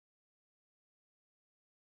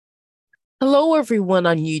Hello, everyone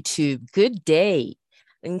on YouTube. Good day.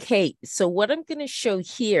 Okay, so what I'm going to show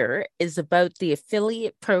here is about the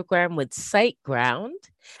affiliate program with Siteground,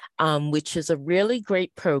 which is a really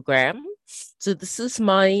great program. So this is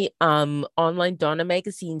my online Donna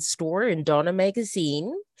Magazine store in Donna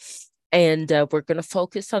Magazine, and we're going to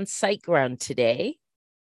focus on Siteground today.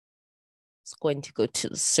 It's going to go to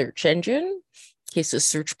the search engine. Okay, so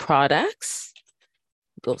search products.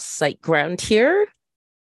 Go Siteground here.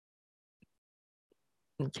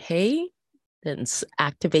 Okay, then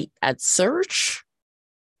activate that search.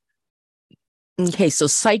 Okay, so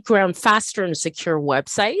SiteGround faster and secure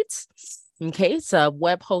websites. Okay, it's a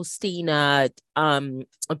web hosting a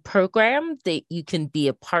program that you can be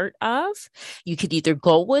a part of. You could either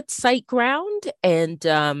go with SiteGround and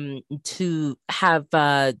to have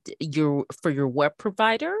your web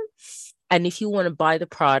provider, and if you want to buy the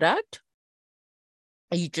product,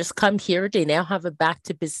 you just come here. They now have a back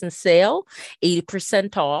to business sale,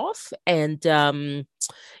 80% off. And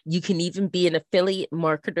you can even be an affiliate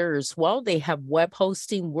marketer as well. They have web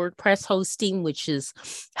hosting, WordPress hosting, which is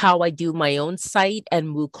how I do my own site,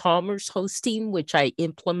 and WooCommerce hosting, which I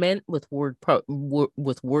implement with WordPress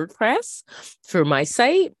for my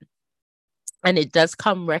site. And it does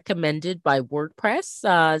come recommended by WordPress,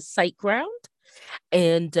 SiteGround.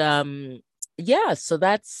 And yeah, so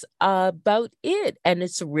that's about it. And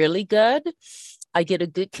it's really good. I get a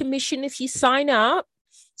good commission if you sign up,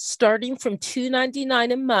 starting from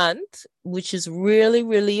 $2.99 a month, which is really,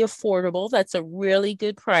 really affordable. That's a really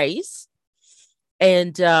good price.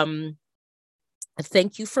 And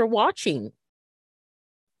thank you for watching.